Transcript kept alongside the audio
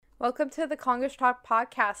Welcome to the Kongish Talk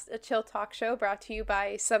podcast, a chill talk show brought to you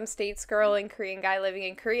by some States girl and Korean guy living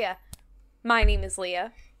in Korea. My name is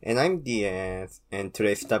Leah. And I'm Diaz, and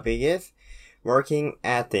today's topic is working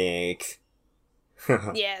ethics.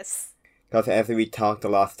 Yes. Because as we talked the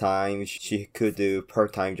last time, she could do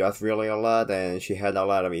part-time jobs really a lot, and she had a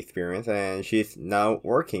lot of experience, and she's now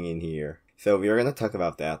working in here. So we're gonna talk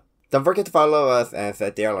about that. Don't forget to follow us and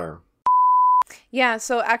set the alarm. Yeah,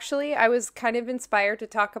 so actually I was kind of inspired to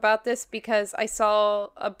talk about this because I saw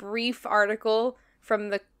a brief article from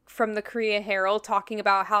the Korea Herald talking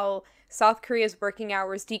about how South Korea's working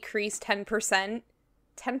hours decreased 10%.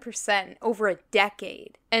 10% over a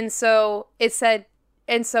decade. And so in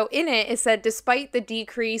it said despite the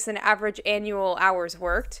decrease in average annual hours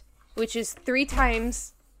worked, which is 3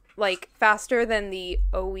 times faster than the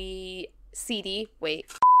OECD.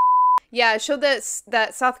 Yeah, it showed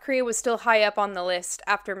that South Korea was still high up on the list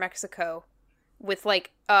after Mexico with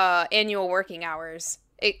annual working hours.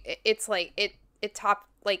 It topped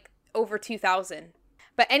over 2,000.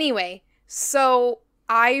 But anyway, so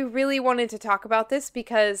I really wanted to talk about this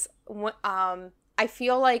because I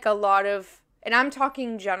feel like a lot of, and I'm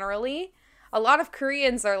talking generally, a lot of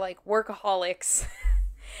Koreans are workaholics.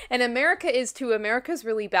 And America is too. America's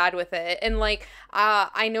really bad with it. And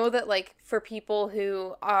I know that for people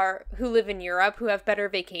who live in Europe who have better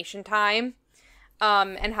vacation time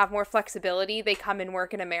and have more flexibility, they come and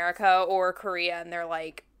work in America or Korea and they're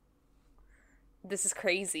like, this is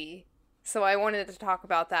crazy. So I wanted to talk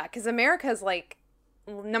about that because America's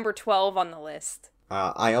number 12 on the list.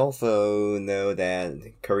 I also know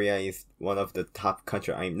that Korea is one of the top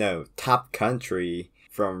country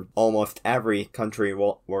from almost every country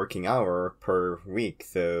working hour per week.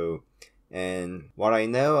 So, and what I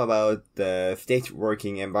know about the state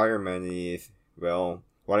working environment is,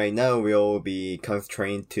 what I know will be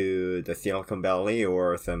constrained to the Silicon Valley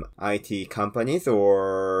or some IT companies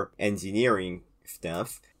or engineering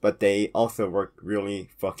stuff. But they also work really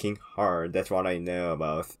fucking hard. That's what I know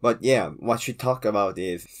about. But yeah, what she talked about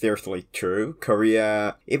is seriously true.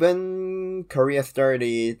 Korea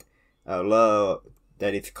started a law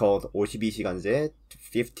that it's called 52시간제,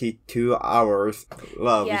 52 hours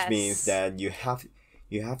law, Yes. Which means that you have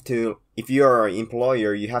to, if you're an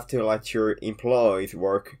employer, you have to let your employees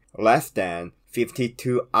work less than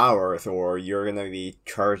 52 hours or you're gonna be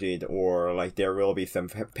charged or there will be some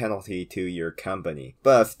penalty to your company.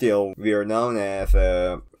 But still, we are known as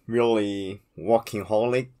a really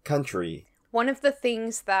workaholic country. One of the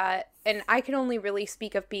things that, and I can only really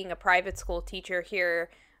speak of being a private school teacher here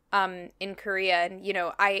in Korea, and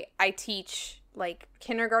I teach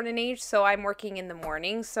kindergarten age, so I'm working in the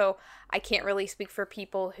morning, so I can't really speak for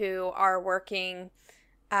people who are working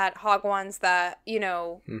at Hagwons that,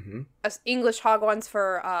 English Hagwons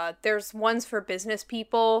for, there's ones for business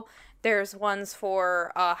people, there's ones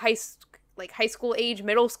for high school age,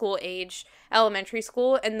 middle school age, elementary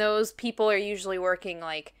school, and those people are usually working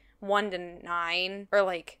 1 to 9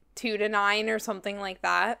 or 2 to 9 or something like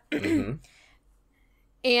that. Mm-hmm.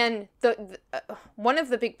 And the one of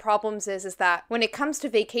the big problems is that when it comes to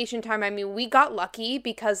vacation time, I mean, we got lucky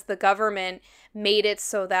because the government made it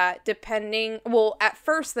so that at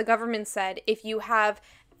first the government said if you have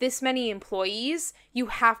this many employees, you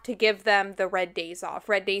have to give them the red days off,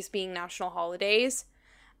 red days being national holidays.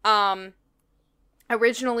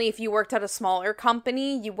 Originally, if you worked at a smaller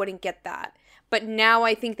company, you wouldn't get that. But now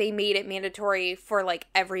I think they made it mandatory for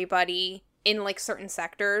everybody in certain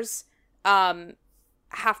sectors.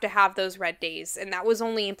 Have to have those red days, and that was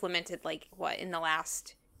only implemented in the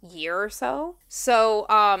last year or so. So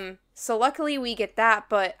luckily we get that,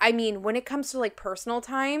 but I mean, when it comes to personal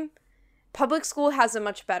time, public school has it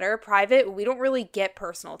much better. Private, we don't really get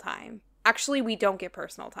personal time. Actually, we don't get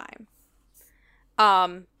personal time.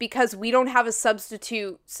 Because we don't have a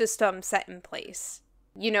substitute system set in place.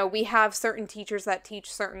 We have certain teachers that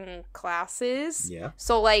teach certain classes. Yeah.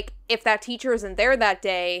 So if that teacher isn't there that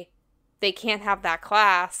day, they can't have that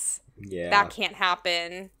class. Yeah. That can't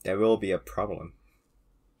happen. That will be a problem.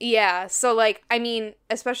 Yeah, so I mean,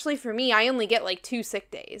 especially for me, I only get 2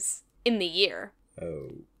 sick days in the year.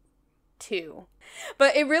 Oh. 2.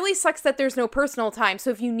 But it really sucks that there's no personal time.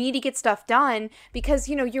 So if you need to get stuff done, because,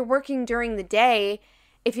 you're working during the day,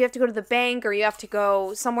 if you have to go to the bank or you have to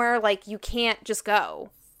go somewhere, you can't just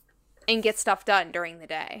go and get stuff done during the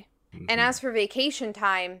day. Mm-hmm. And as for vacation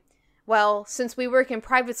time, well, since we work in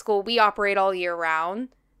private school, we operate all year round.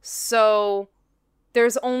 So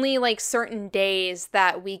there's only certain days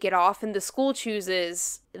that we get off, and the school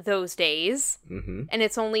chooses those days. Mm-hmm. And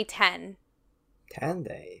it's only 10. 10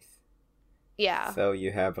 days? Yeah. So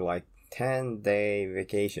you have 10-day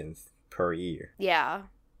vacations per year. Yeah.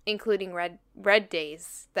 including red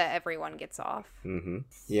days that everyone gets off. Mm-hmm.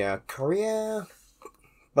 Yeah, Korea.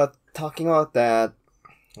 But talking about that,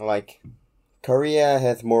 like, Korea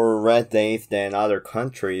has more red days than other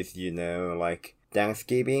countries, like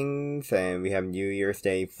Thanksgiving, and we have New Year's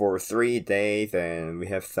Day for 3 days, and we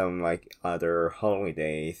have some, like, other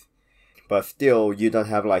holidays. But still, you don't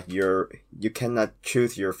have, like, you cannot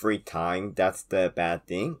choose your free time. That's the bad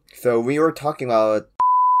thing. So we were talking about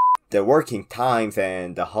the working times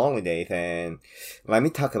and the holidays, and let me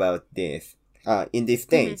talk about this. In these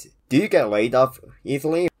states, do you get laid off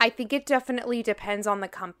easily? I think it definitely depends on the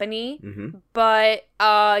company, Mm-hmm. but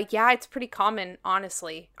yeah, it's pretty common,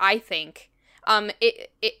 honestly, I think.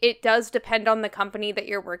 It does depend on the company that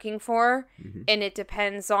you're working for, Mm-hmm. and it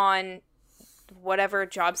depends on whatever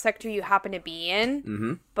job sector you happen to be in.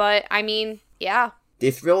 Mm-hmm. But, I mean, yeah.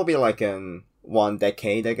 This will be like 1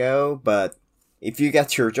 decade ago, but if you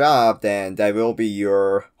get your job, then that will be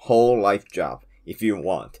your whole life job, if you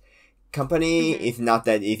want. Company is not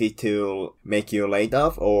that easy to make you laid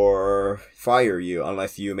off or fire you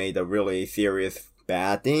unless you made a really serious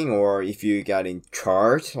bad thing or if you got in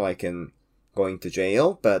charge, like in going to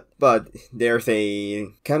jail. But there's a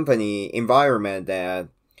company environment that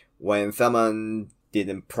when someone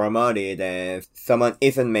didn't promote it and someone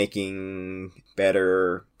isn't making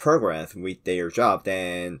better progress with their job,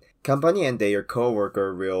 then company and their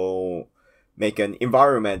coworker will make an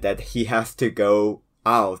environment that he has to go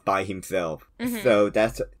out by himself. Mhm. So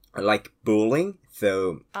that's like bullying.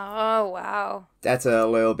 So Oh, wow. that's a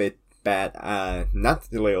little bit bad. Not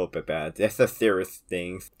a little bit bad. That's a serious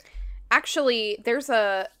thing. Actually, there's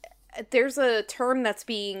a term that's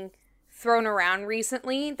being thrown around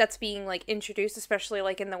recently that's being like introduced, especially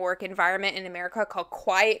like in the work environment in America, called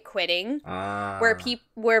quiet quitting,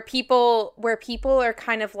 where people are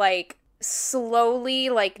kind of like slowly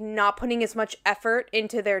like not putting as much effort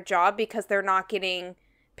into their job because they're not getting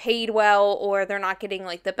paid well or they're not getting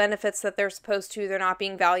like the benefits that they're supposed to, they're not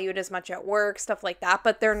being valued as much at work, stuff like that,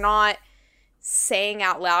 but they're not saying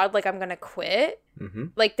out loud like I'm gonna quit. Mm-hmm.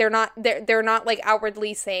 Like they're not like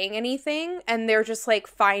outwardly saying anything, and they're just like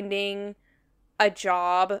finding a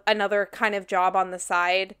job, another kind of job on the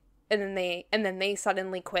side, and then they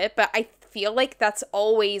suddenly quit. But I feel like that's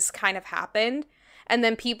always kind of happened. And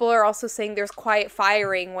then people are also saying there's quiet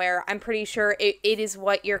firing, where I'm pretty sure it is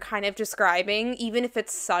what you're kind of describing, even if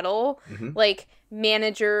it's subtle, like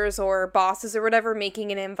managers or bosses or whatever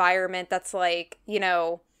making an environment that's like,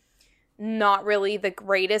 not really the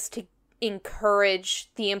greatest to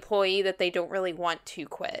encourage the employee that they don't really want to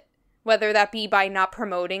quit. Whether that be by not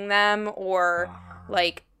promoting them or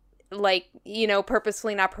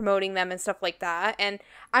purposefully not promoting them and stuff like that. And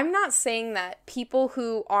I'm not saying that people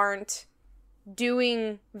who aren't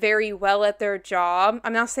doing very well at their job,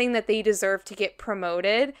 I'm not saying that they deserve to get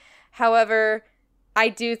promoted. However, I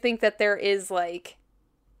do think that there is like,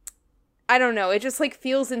 I don't know, it just like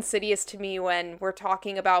feels insidious to me when we're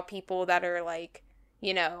talking about people that are like,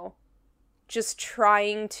 just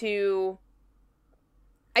trying to,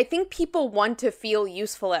 I think people want to feel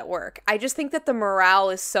useful at work. I just think that the morale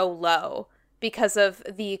is so low because of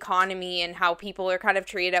the economy and how people are kind of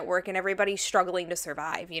treated at work and everybody's struggling to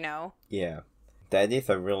survive, Yeah, that is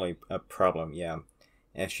a problem, yeah.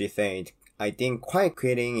 As she said, I think quiet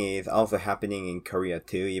quitting is also happening in Korea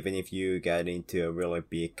too, even if you get into a really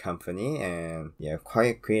big company. And yeah,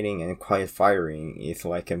 quiet quitting and quiet firing is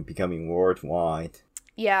like becoming worldwide.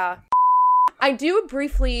 Yeah. I do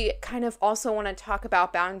briefly kind of also want to talk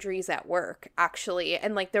about boundaries at work, actually,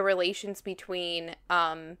 and like the relations between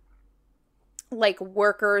like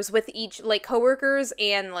workers with each, like coworkers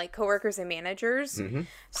and managers. Mm-hmm.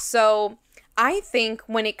 So I think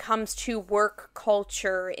when it comes to work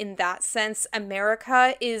culture in that sense,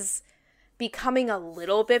 America is becoming a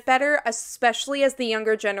little bit better, especially as the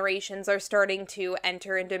younger generations are starting to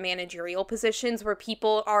enter into managerial positions where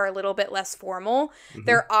people are a little bit less formal. Mm-hmm.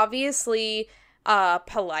 They're obviously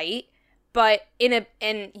polite, but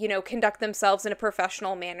conduct themselves in a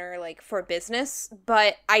professional manner, like for business.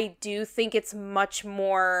 But I do think it's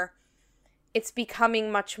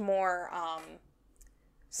becoming much more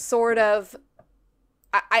sort of,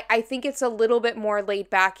 I think it's a little bit more laid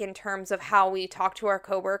back in terms of how we talk to our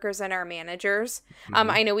coworkers and our managers. Mm-hmm.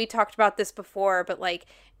 I know we talked about this before, but like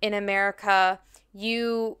in America,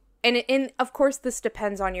 and of course this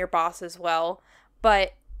depends on your boss as well,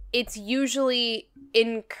 but it's usually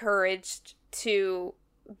encouraged to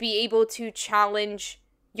be able to challenge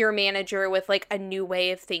your manager with like a new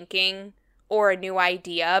way of thinking or a new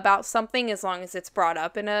idea about something, as long as it's brought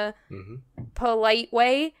up in a polite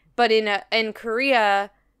way. But in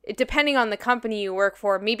Korea, depending on the company you work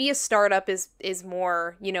for, maybe a startup is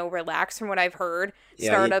more, relaxed from what I've heard. Yeah,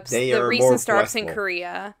 Startups, they the are more recent startups in flexible.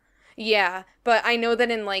 Korea. Yeah, but I know that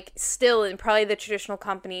in like still in probably the traditional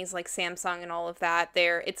companies like Samsung and all of that,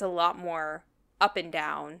 it's a lot more up and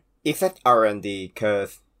down. Except R&D,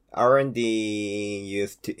 because R&D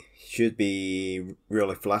should be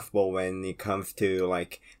really flexible when it comes to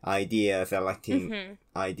like idea selecting, Mhm.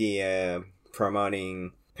 idea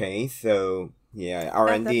promoting pace. So yeah, That's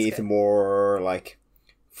R&D is good. more like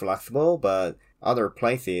flexible, but other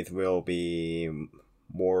places will be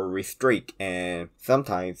more restrict, and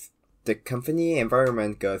sometimes the company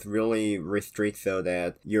environment goes really restrict so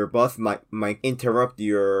that your boss might interrupt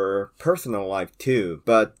your personal life too.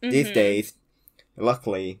 But these Mhm. days,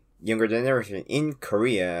 luckily, younger generation in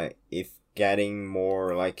Korea is getting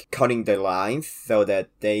more like cutting the lines so that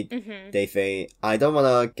Mhm. they say, I don't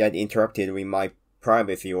wanna get interrupted with my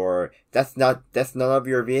privacy, or that's none of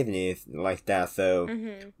your business, like that. So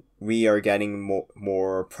Mhm. we are getting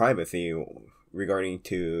more privacy regarding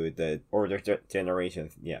to the older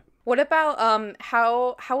generations. Yeah. What about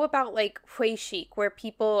how about like huishik where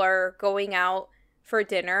people are going out for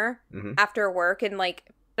dinner Hmm. after work and like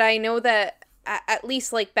I know that at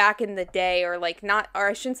least like back in the day or like not or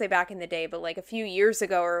I shouldn't say back in the day but like a few years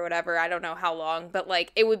ago or whatever, I don't know how long, but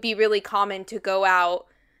like it would be really common to go out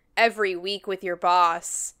every week with your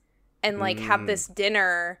boss and like have Mm. this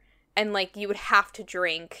dinner and like you would have to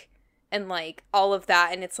drink and like all of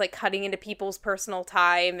that, and it's like cutting into people's personal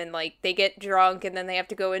time and like they get drunk and then they have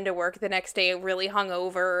to go into work the next day really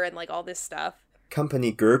hungover and like all this stuff.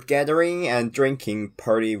 Company group gathering and drinking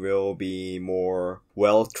party will be more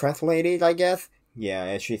well translated, I guess. Yeah,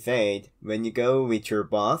 as she said, when you go with your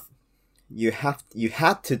boss, you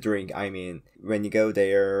had to drink. I mean, when you go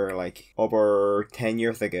there like over 10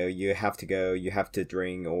 years ago, you have to go, you have to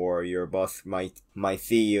drink, or your boss might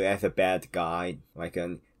see you as a bad guy, like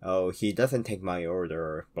an oh, he doesn't take my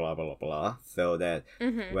order, blah blah blah. So that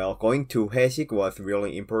Mhm. well, going to Hesik was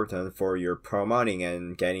really important for your promoting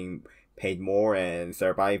and getting paid more and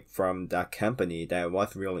survive from that company. That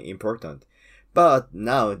was really important. But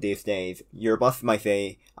now these days, your boss might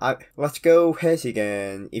say, let's go Hesik,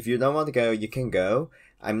 and if you don't want to go, you can go.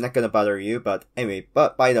 I'm not gonna bother you, but anyway,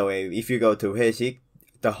 but by the way, if you go to Hesik,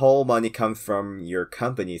 the whole money comes from your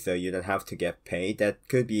company, so you don't have to get paid. That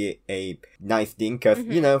could be a nice thing, cause,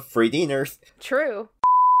 Mhm. free dinners. True.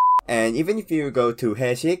 And even if you go to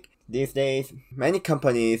Hesik, these days, many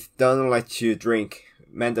companies don't let you drink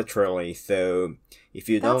mandatorily, so if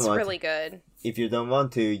you don't That's want really good. if you don't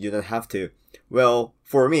want to, you don't have to. Well,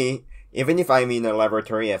 for me, even if I'm in a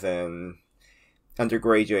laboratory as an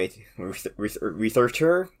undergraduate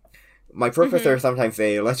researcher, my professor Mhm. sometimes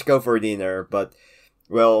say, "Let's go for dinner." But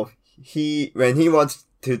well, when he wants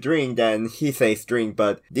to drink, then he says drink.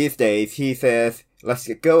 But these days, he says, "Let's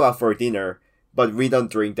go out for dinner." But we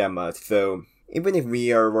don't drink that much, so even if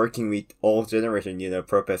we are working with old generation,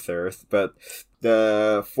 professors, but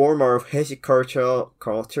the form of Hesic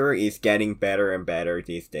culture is getting better and better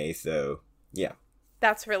these days. So yeah.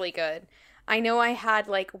 That's really good. I know I had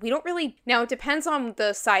like we don't really now it depends on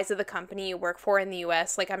the size of the company you work for in the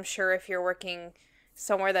US. Like I'm sure if you're working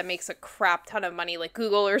somewhere that makes a crap ton of money like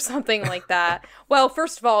Google or something like that. Well,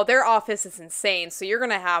 first of all, their office is insane. So you're going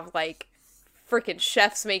to have like freaking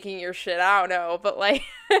chefs making your shit. I don't know, but like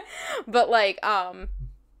but like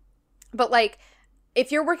but like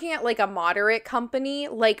if you're working at like a moderate company,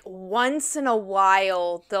 like once in a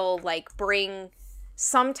while they'll like bring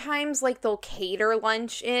sometimes like they'll cater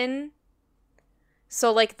lunch in.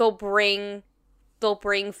 So like they'll bring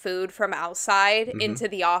food from outside Mhm. into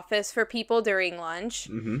the office for people during lunch.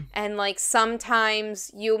 Mhm. And like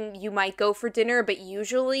sometimes you might go for dinner, but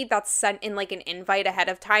usually that's sent in like an invite ahead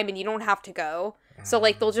of time and you don't have to go. So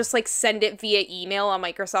like they'll just like send it via email on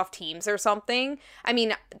Microsoft Teams or something. I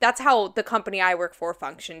mean, that's how the company I work for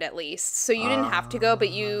functioned at least. So you didn't have to go,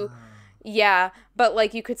 but yeah, but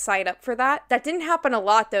like you could sign up for that. That didn't happen a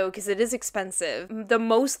lot though because it is expensive. The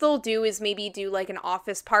most they'll do is maybe do like an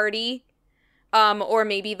office party, or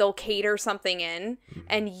maybe they'll cater something in.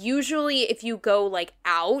 And usually if you go like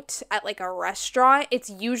out at like a restaurant,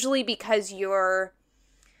 it's usually because you're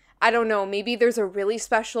I don't know, maybe there's a really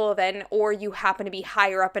special event or you happen to be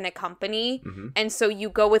higher up in a company Mhm. and so you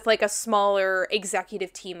go with like a smaller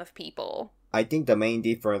executive team of people. I think the main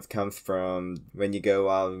difference comes from when you go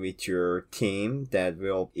out with your team, that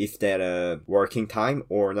will, is that a working time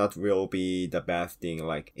or not, will be the best thing.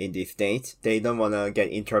 Like in the States, they don't want to get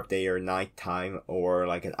interrupted their night time or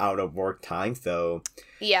like an out of work time. So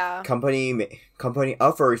Yeah. company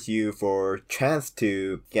offers you for chance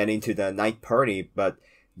to get into the night party, but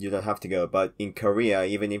you don't have to go. But in Korea,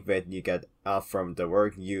 even if you get off from the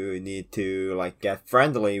work, you need to like get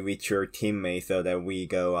friendly with your teammates so that we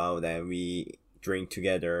go out and we drink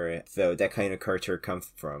together. So that kind of culture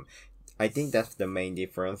comes from. I think that's the main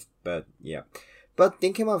difference, but yeah. But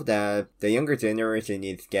thinking of that, the younger generation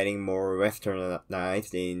is getting more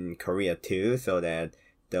westernized in Korea too, so that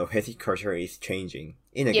the Hesi culture is changing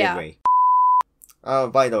in a good way. Oh,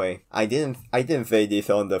 by the way, I didn't say this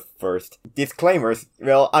on the first. Disclaimers,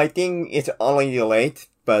 well, I think it's only late,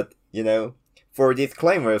 but, you know, for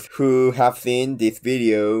disclaimers who have seen this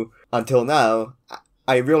video until now,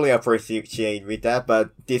 I really appreciate with that,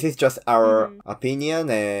 but this is just our opinion,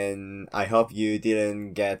 and I hope you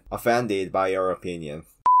didn't get offended by our opinion.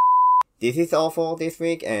 This is all for this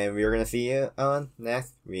week, and we're gonna see you on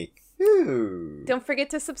next week. Woo! Don't forget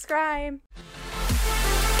to subscribe!